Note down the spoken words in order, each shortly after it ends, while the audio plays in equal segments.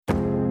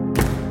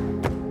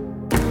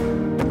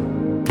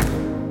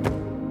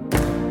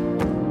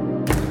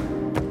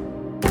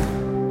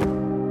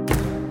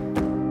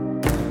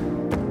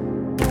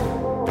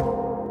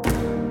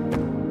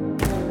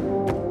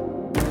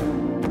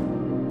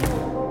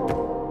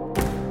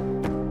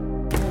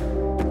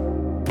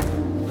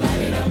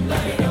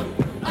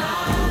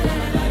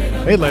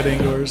Hey Light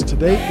Anglers,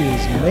 today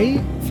is May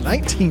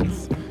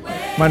 19th.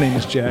 My name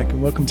is Jack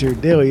and welcome to your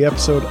daily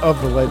episode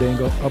of The Light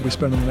Angle. I'll be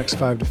spending the next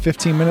 5 to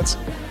 15 minutes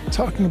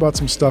talking about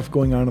some stuff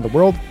going on in the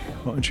world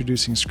while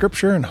introducing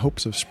scripture in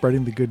hopes of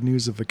spreading the good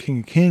news of the King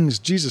of Kings,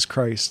 Jesus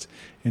Christ,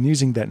 and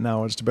using that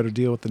knowledge to better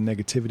deal with the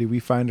negativity we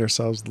find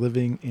ourselves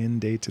living in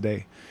day to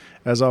day.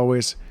 As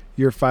always,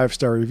 your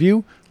 5-star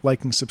review,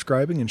 liking,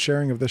 subscribing, and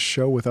sharing of this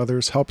show with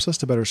others helps us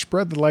to better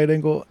spread the Light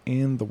Angle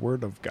and the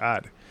Word of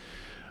God.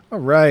 All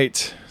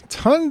right,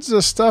 tons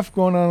of stuff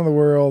going on in the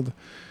world,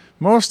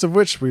 most of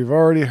which we've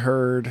already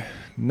heard,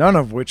 none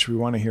of which we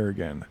want to hear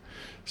again.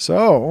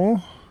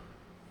 So,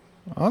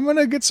 I'm going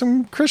to get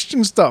some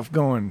Christian stuff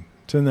going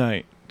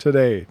today,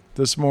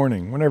 this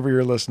morning, whenever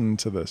you're listening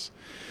to this.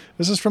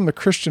 This is from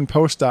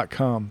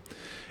thechristianpost.com,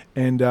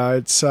 and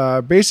it's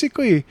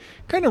basically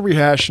kind of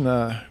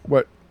rehashing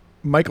what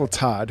Michael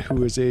Todd,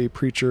 who is a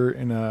preacher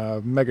in a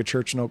mega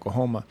church in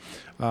Oklahoma,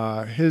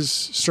 his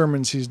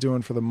sermons he's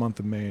doing for the month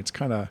of May. It's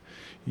kind of,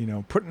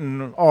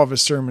 putting all of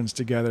his sermons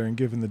together and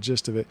giving the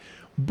gist of it.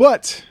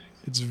 But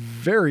it's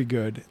very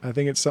good. I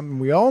think it's something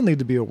we all need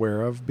to be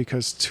aware of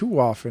because too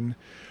often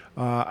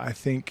I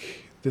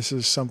think this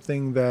is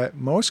something that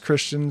most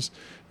Christians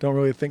don't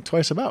really think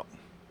twice about.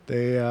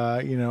 They,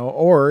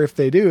 or if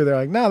they do, they're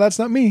like, no, that's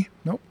not me.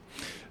 Nope.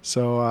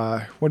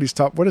 So what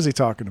is he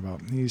talking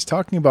about? He's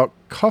talking about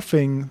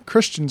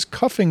Christians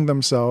cuffing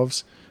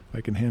themselves,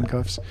 like in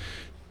handcuffs,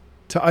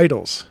 to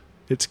idols.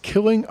 It's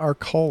killing our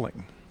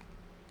calling.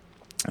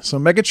 So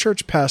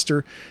megachurch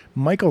pastor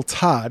Michael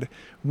Todd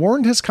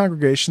warned his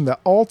congregation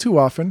that all too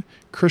often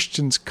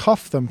Christians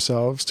cuff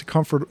themselves to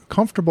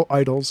comfortable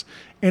idols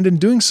and in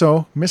doing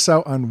so miss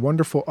out on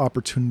wonderful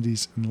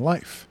opportunities in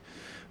life.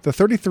 The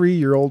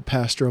 33-year-old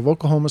pastor of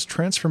Oklahoma's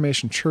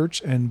Transformation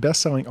Church and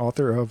best-selling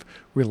author of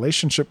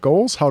Relationship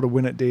Goals, How to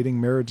Win at Dating,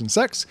 Marriage, and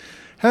Sex,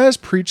 has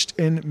preached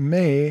in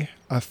May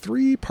a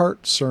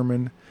 3-part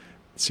sermon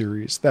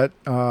series that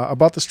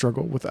about the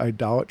struggle with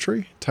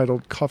idolatry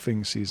titled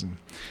Cuffing Season,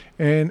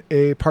 and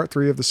a part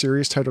 3 of the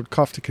series titled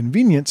Cuff to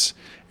Convenience.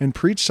 And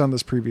preached on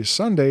this previous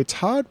Sunday,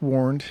 Todd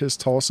warned his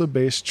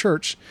Tulsa-based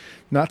church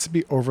not to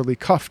be overly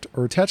cuffed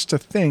or attached to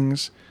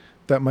things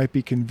that might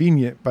be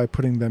convenient by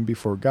putting them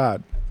before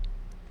God.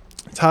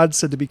 Todd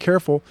said to be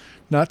careful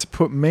not to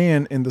put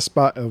man in the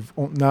spot of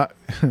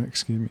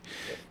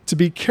to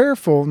be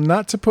careful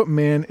not to put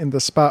man in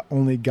the spot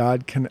only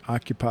God can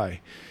occupy,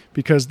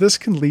 because this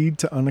can lead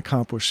to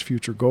unaccomplished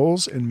future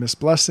goals and missed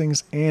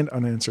blessings and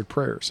unanswered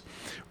prayers.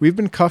 We've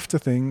been cuffed to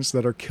things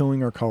that are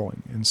killing our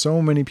calling, and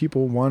so many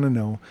people want to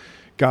know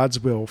God's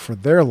will for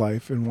their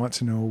life and want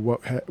to know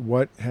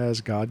what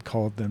has God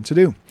called them to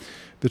do.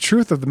 The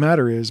truth of the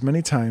matter is,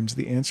 many times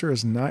the answer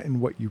is not in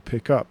what you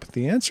pick up.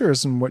 The answer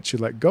is in what you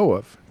let go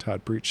of,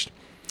 Todd preached.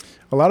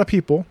 A lot of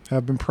people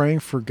have been praying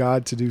for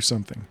God to do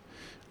something.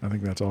 I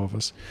think that's all of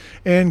us.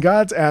 And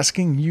God's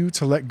asking you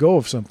to let go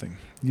of something.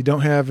 You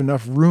don't have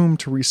enough room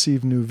to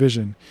receive new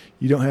vision.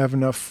 You don't have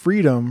enough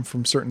freedom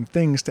from certain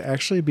things to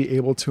actually be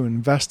able to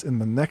invest in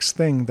the next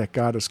thing that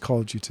God has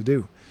called you to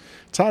do.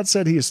 Todd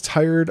said he is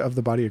tired of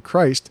the body of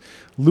Christ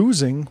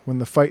losing when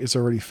the fight is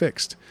already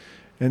fixed,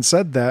 and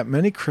said that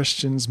many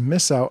Christians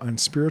miss out on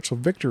spiritual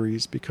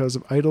victories because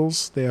of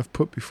idols they have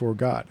put before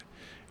God.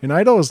 An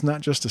idol is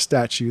not just a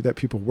statue that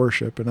people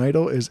worship. An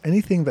idol is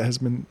anything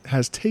that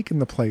has taken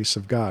the place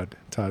of God,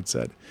 Todd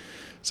said.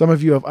 Some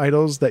of you have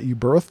idols that you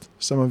birthed.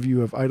 Some of you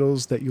have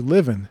idols that you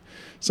live in.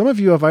 Some of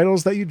you have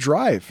idols that you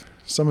drive.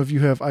 Some of you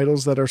have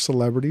idols that are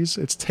celebrities.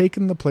 It's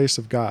taken the place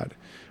of God.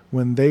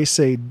 When they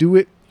say do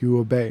it, you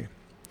obey.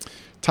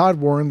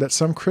 Todd warned that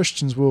some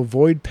Christians will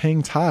avoid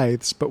paying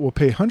tithes, but will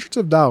pay hundreds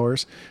of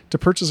dollars to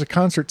purchase a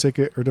concert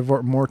ticket or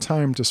devote more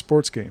time to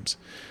sports games.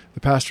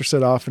 The pastor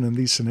said often in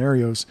these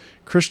scenarios,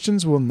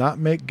 Christians will not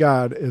make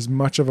God as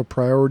much of a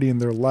priority in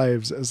their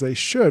lives as they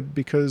should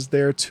because they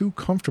are too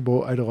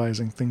comfortable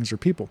idolizing things or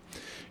people.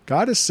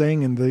 God is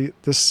saying in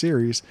this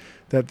series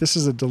that this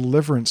is a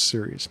deliverance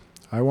series.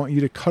 I want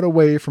you to cut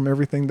away from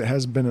everything that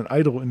has been an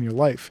idol in your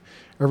life,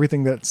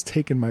 everything that's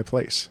taken my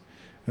place.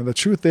 And the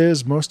truth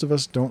is, most of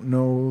us don't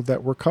know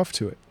that we're cuffed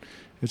to it.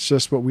 It's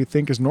just what we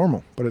think is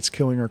normal, but it's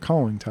killing our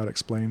calling, Todd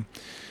explained.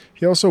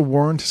 He also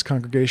warned his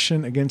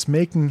congregation against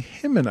making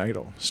him an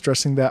idol,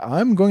 stressing that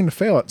I'm going to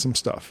fail at some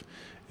stuff,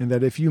 and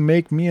that if you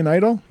make me an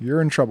idol,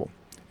 you're in trouble.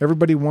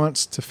 Everybody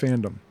wants to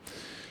fandom.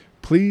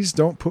 Please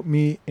don't put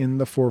me in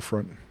the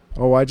forefront.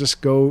 Oh, I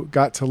just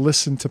got to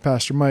listen to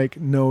Pastor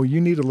Mike. No, you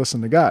need to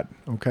listen to God,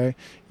 okay?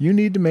 You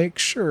need to make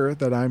sure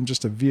that I'm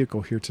just a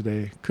vehicle here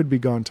today. Could be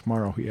gone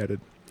tomorrow, he added.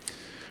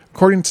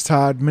 According to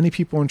Todd, many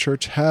people in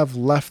church have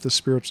left the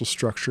spiritual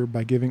structure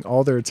by giving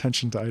all their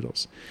attention to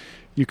idols.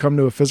 You come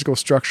to a physical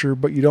structure,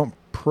 but you don't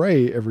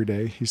pray every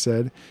day, he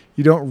said.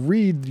 You don't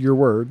read your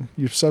word.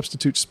 You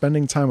substitute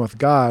spending time with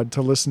God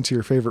to listen to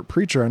your favorite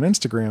preacher on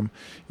Instagram.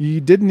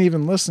 You didn't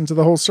even listen to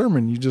the whole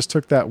sermon. You just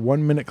took that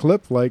 1-minute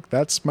clip like,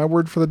 that's my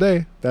word for the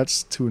day.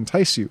 That's to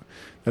entice you.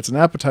 That's an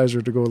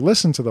appetizer to go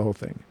listen to the whole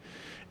thing.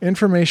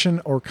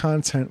 Information or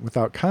content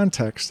without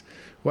context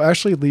will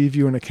actually leave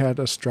you in a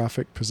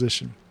catastrophic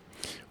position.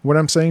 What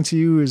I'm saying to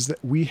you is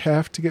that we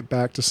have to get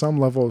back to some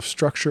level of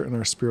structure in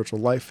our spiritual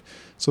life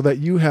so that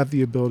you have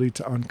the ability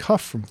to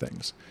uncuff from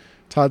things.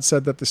 Todd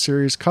said that the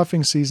series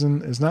Cuffing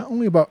Season is not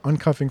only about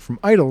uncuffing from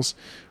idols,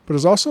 but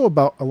is also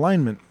about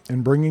alignment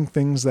and bringing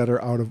things that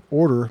are out of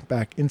order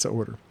back into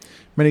order.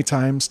 Many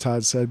times,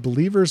 Todd said,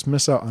 believers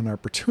miss out on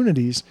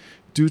opportunities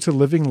due to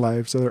living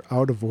lives that are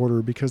out of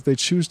order because they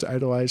choose to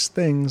idolize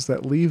things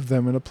that leave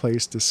them in a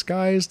place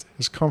disguised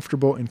as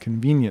comfortable and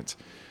convenient.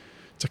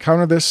 To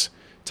counter this,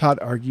 Todd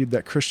argued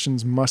that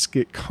Christians must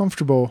get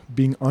comfortable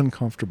being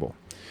uncomfortable.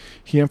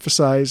 He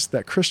emphasized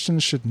that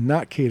Christians should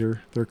not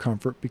cater their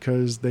comfort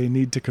because they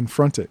need to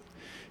confront it.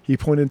 He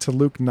pointed to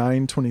Luke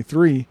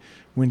 9:23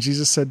 when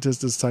Jesus said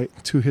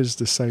to his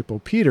disciple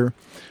Peter,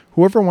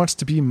 "Whoever wants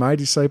to be my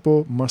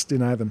disciple must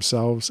deny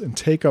themselves and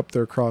take up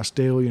their cross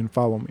daily and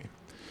follow me."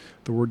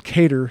 The word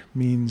cater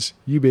means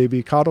you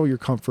baby, coddle your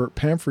comfort,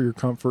 pamper your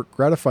comfort,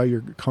 gratify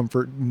your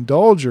comfort,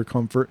 indulge your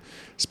comfort,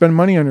 spend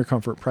money on your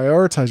comfort,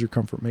 prioritize your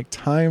comfort, make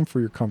time for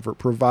your comfort,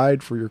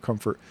 provide for your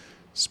comfort,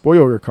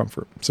 spoil your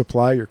comfort,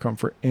 supply your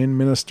comfort, and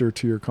minister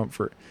to your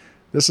comfort.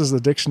 This is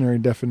the dictionary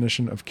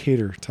definition of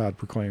cater, Todd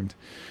proclaimed.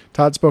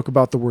 Todd spoke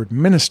about the word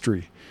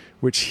ministry,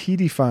 which he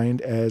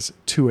defined as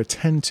to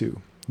attend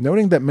to,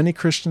 noting that many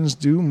Christians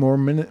do more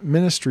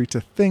ministry to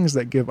things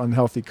that give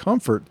unhealthy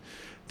comfort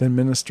than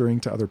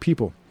ministering to other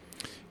people.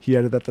 He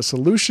added that the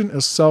solution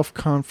is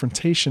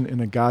self-confrontation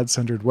in a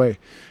God-centered way,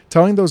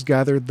 telling those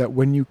gathered that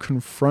when you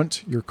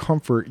confront your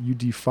comfort, you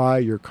defy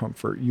your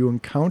comfort, you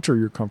encounter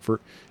your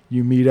comfort,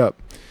 you meet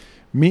up.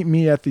 Meet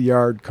me at the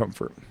yard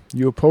comfort.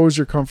 You oppose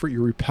your comfort,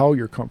 you repel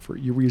your comfort,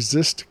 you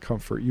resist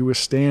comfort, you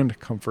withstand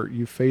comfort,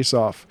 you face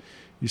off,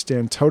 you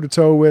stand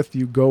toe-to-toe with,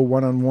 you go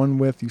one-on-one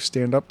with, you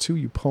stand up to,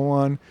 you pull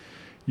on,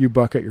 you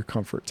buck at your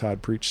comfort,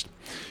 Todd preached.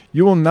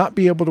 You will not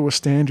be able to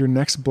withstand your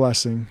next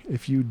blessing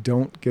if you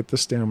don't get the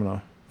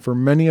stamina. For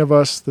many of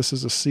us, this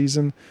is a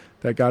season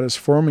that God is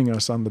forming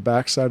us on the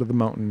backside of the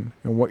mountain,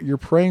 and what you're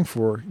praying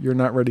for, you're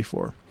not ready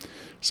for.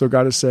 So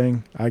God is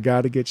saying, I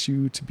got to get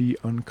you to be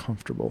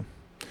uncomfortable.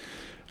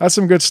 That's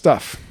some good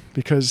stuff,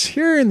 because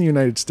here in the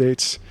United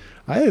States,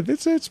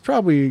 it's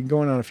probably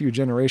going on a few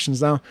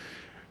generations now,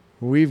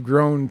 we've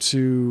grown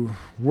to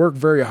work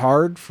very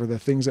hard for the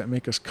things that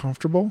make us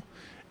comfortable.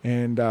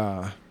 And,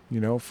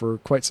 for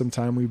quite some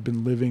time, we've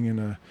been living in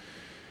a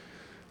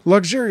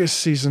luxurious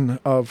season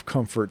of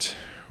comfort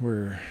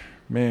where,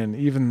 man,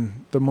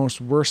 even the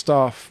most worse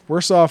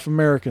off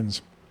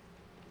Americans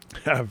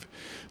have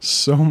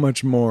so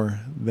much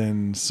more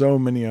than so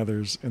many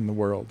others in the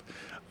world.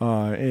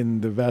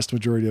 And the vast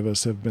majority of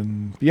us have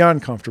been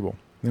beyond comfortable,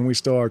 and we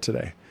still are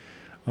today.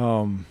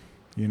 I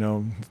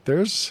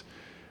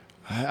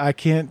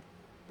can't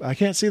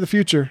see the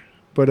future,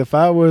 but if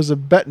I was a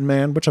betting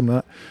man, which I'm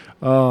not,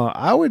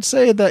 I would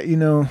say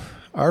that,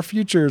 our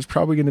future is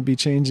probably going to be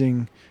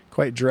changing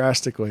quite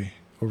drastically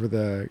over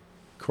the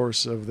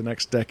course of the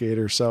next decade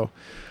or so.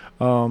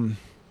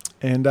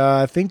 And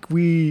I think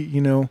we,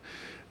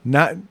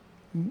 not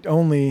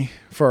only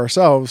for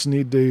ourselves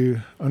need to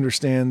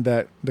understand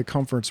that the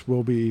comforts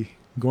will be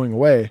going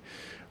away,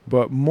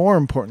 but more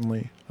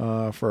importantly,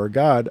 for our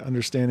God,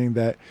 understanding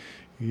that,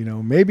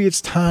 maybe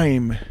it's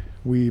time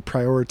we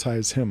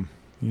prioritize Him,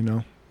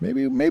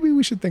 Maybe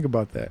we should think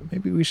about that.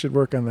 Maybe we should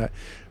work on that.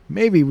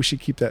 Maybe we should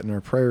keep that in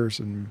our prayers,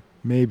 and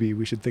maybe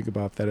we should think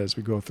about that as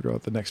we go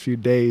throughout the next few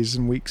days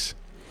and weeks.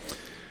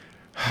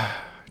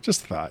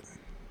 Just a thought.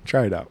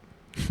 Try it out.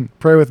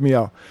 Pray with me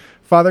all.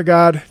 Father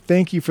God,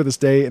 thank you for this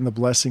day and the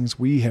blessings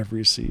we have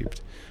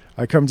received.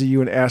 I come to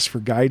you and ask for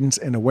guidance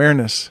and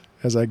awareness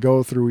as I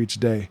go through each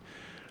day.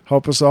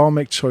 Help us all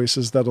make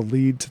choices that'll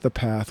lead to the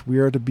path we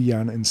are to be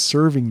on in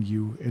serving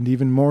you, and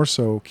even more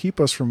so, keep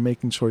us from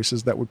making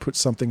choices that would put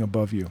something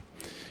above you.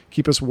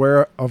 Keep us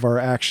aware of our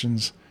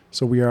actions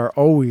so we are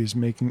always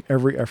making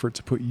every effort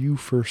to put you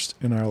first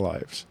in our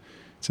lives.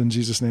 It's in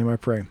Jesus' name I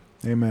pray.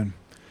 Amen.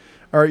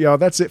 All right, y'all,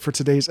 that's it for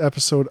today's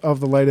episode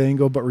of The Light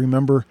Angle, but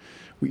remember,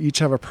 we each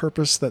have a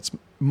purpose that's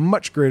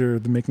much greater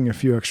than making a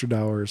few extra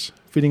dollars,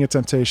 feeding a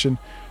temptation,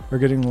 or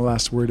getting the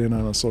last word in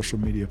on a social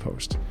media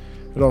post.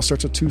 It all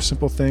starts with two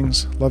simple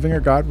things: loving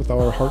our God with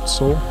all our heart,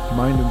 soul,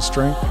 mind, and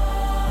strength,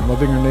 and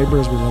loving our neighbor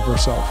as we love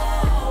ourselves.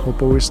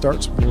 Hope always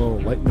starts with a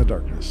little light in the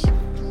darkness.